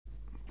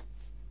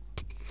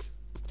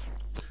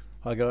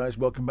Hi guys,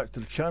 welcome back to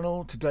the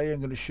channel. Today I'm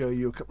going to show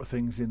you a couple of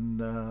things in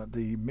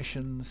the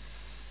mission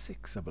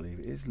 6, I believe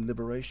it is,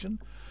 Liberation.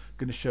 I'm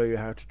going to show you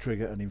how to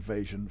trigger an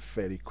invasion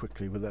fairly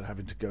quickly without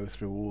having to go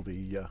through all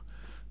the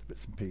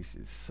bits and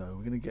pieces. So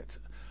we're going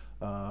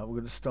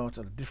to start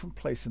at a different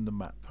place in the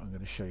map. I'm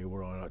going to show you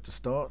where I like to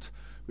start,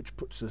 which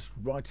puts us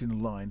right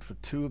in line for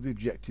 2 of the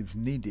objectives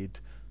needed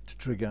to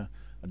trigger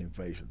an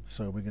invasion.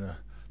 So we're going to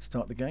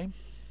start the game.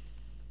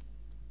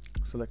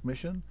 Select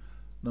mission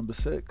number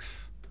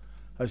 6.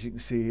 As you can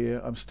see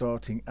here, I'm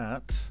starting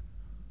at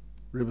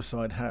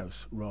Riverside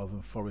House rather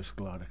than Forest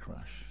Glider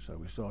Crash. So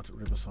we start at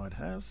Riverside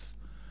House.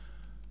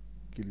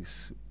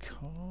 Gillis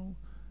Carl.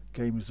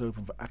 Game is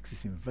open for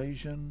Axis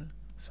Invasion.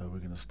 So we're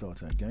going to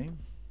start our game.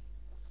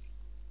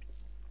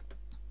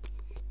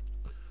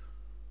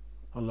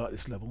 I like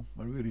this level.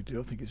 I really do.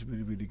 I think it's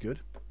really, really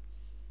good.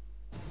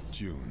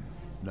 June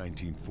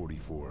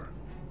 1944.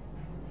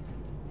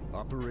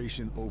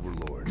 Operation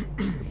Overlord,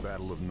 the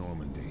Battle of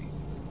Normandy.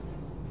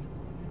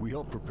 We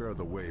helped prepare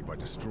the way by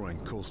destroying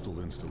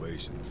coastal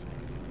installations.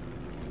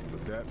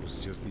 But that was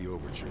just the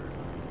overture.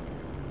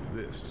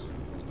 This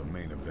was the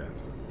main event.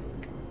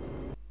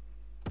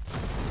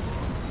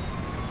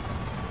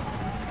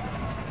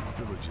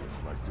 Villages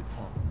like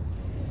DuPont.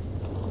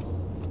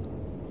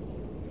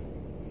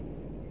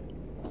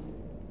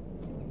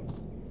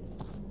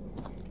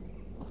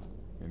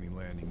 Any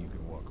landing you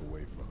can walk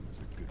away from is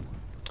a good one.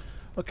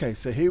 Okay,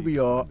 so here we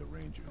are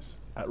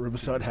at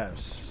Riverside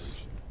House.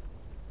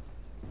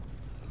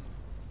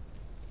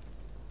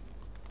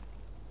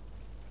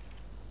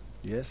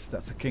 Yes,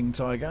 that's a king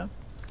tiger.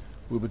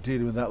 We'll be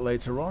dealing with that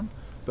later on.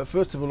 But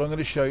first of all, I'm going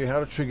to show you how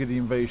to trigger the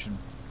invasion.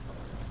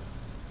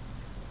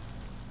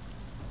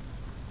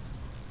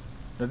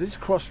 Now this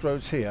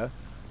crossroads here,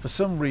 for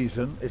some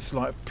reason, it's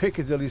like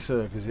Piccadilly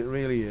Circus. It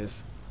really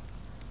is.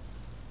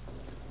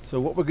 So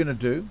what we're going to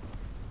do,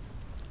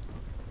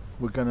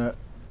 we're going to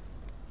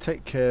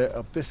take care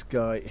of this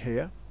guy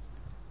here.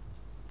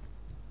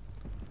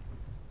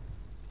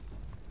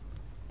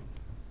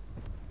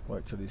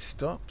 Wait till he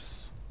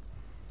stops.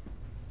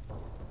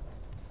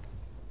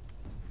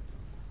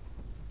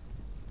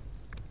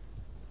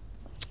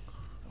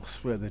 I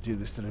swear they do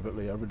this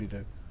deliberately, I really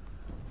do.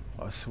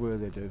 I swear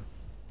they do.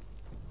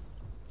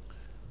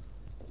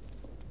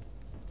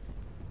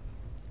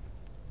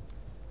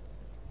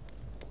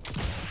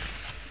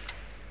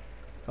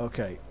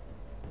 Okay.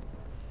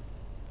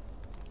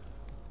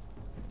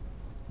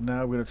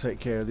 Now we're going to take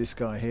care of this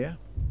guy here.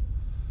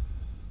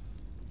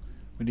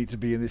 We need to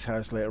be in this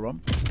house later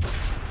on.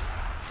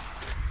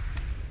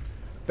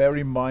 Bear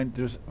in mind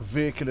there's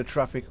vehicular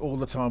traffic all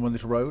the time on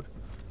this road,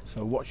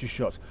 so watch your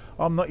shots.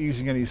 I'm not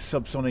using any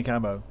subsonic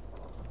ammo.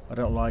 I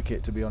don't like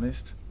it, to be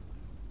honest.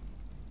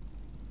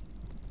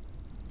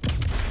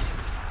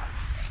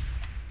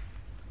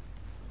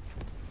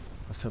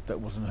 Let's hope that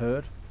wasn't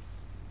heard.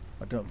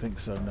 I don't think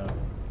so, no.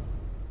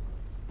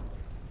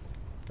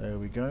 There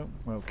we go.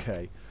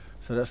 Okay.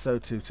 So that's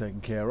those 2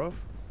 taken care of.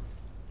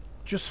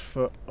 Just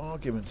for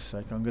argument's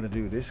sake, I'm going to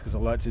do this because I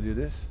like to do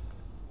this.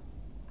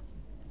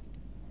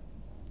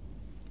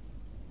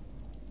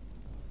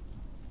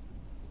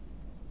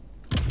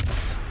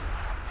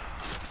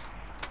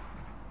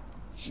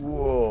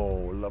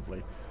 Whoa,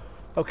 lovely.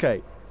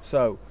 Okay,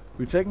 so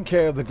we've taken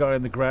care of the guy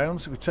in the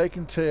grounds. We've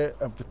taken care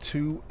of the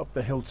 2 up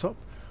the hilltop.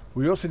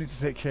 We also need to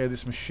take care of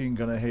this machine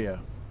gunner here.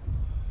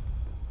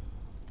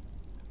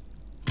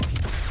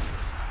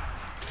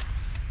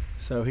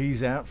 So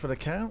he's out for the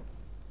count.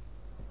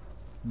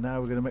 Now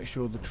we're going to make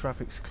sure the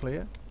traffic's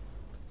clear.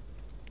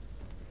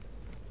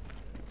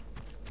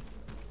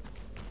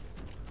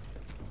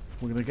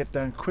 We're going to get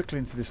down quickly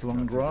into this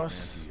long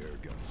grass. Anti-air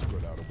gun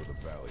spread out over the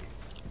valley.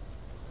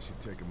 I should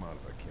take him out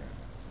if I can.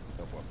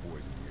 Help our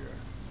boys in the air.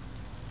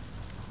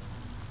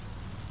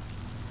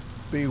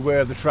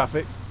 Beware of the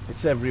traffic.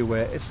 It's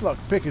everywhere. It's like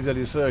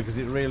Piccadilly Circus.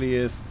 It really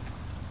is.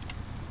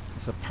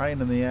 It's a pain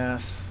in the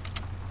ass.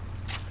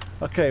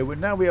 Okay,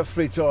 now we have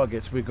 3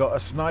 targets. We've got a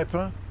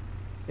sniper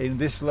in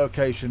this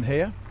location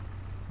here.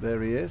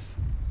 There he is.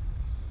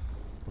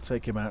 We'll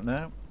take him out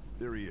now.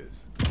 There he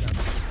is.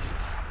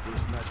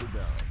 First sniper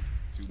down.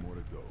 2 more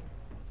to go.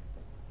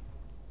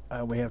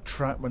 And we have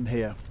Troutman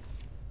here.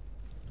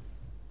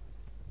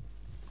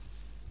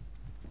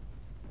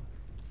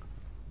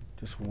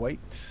 Just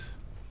wait.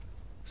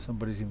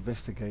 Somebody's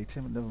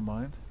investigating, but never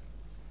mind.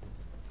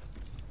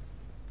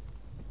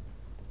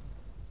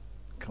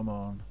 Come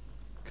on.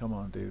 Come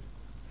on, dude.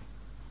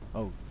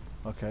 Oh,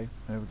 okay.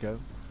 There we go.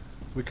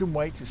 We can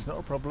wait. It's not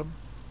a problem.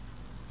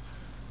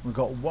 We've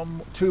got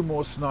 2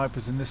 more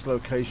snipers in this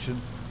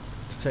location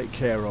to take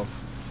care of.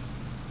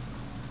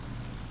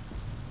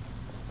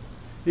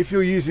 If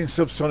you're using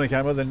subsonic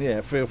ammo, then yeah,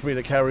 feel free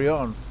to carry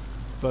on.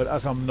 But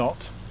as I'm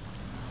not,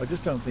 I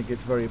just don't think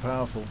it's very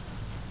powerful.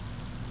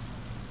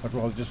 I'd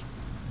rather just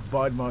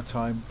bide my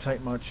time,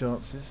 take my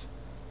chances.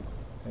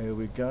 Here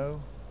we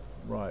go.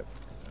 Right,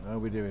 how are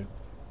we doing?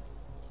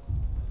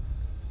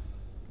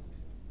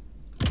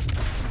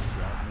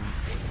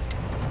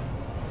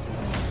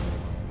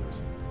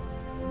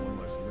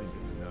 One less link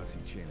in the Nazi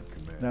chain of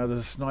command. Now there's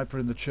a sniper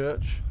in the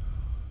church.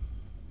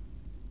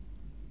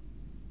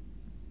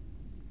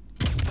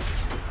 Too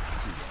bad.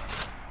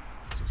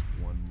 Just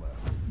one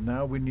left.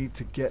 Now we need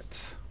to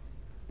get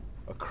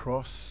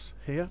across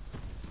here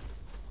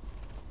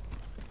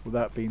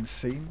without being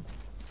seen.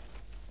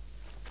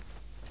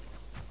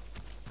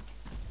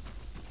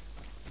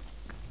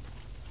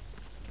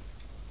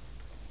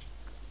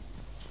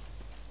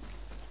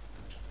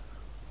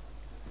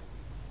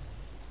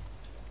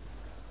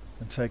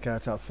 And take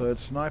out our third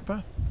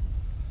sniper.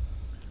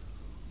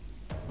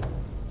 No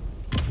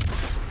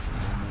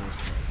more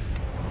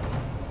snipers.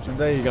 And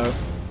there you go.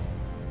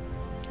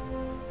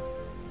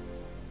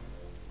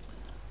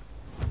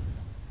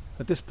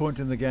 At this point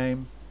in the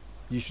game,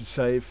 you should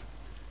save.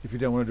 If you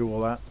don't want to do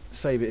all that,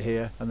 save it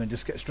here and then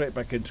just get straight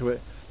back into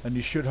it, and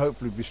you should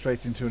hopefully be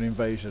straight into an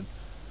invasion.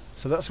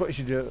 So that's what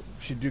you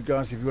should do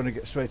guys, if you want to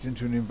get straight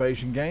into an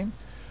invasion game.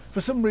 For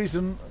some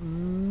reason,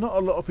 not a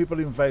lot of people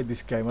invade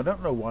this game. I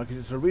don't know why, because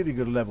it's a really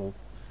good level.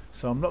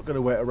 So I'm not going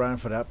to wait around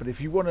for that. But if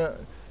you want to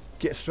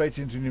get straight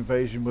into an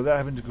invasion without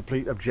having to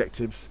complete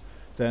objectives,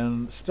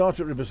 then start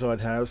at Riverside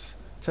House,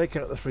 take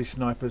out the 3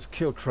 snipers,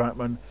 kill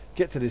Troutman,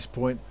 get to this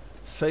point,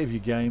 save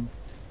your game,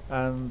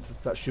 and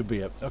that should be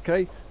it.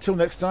 Okay, till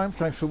next time,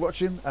 thanks for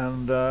watching,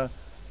 and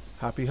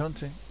happy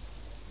hunting.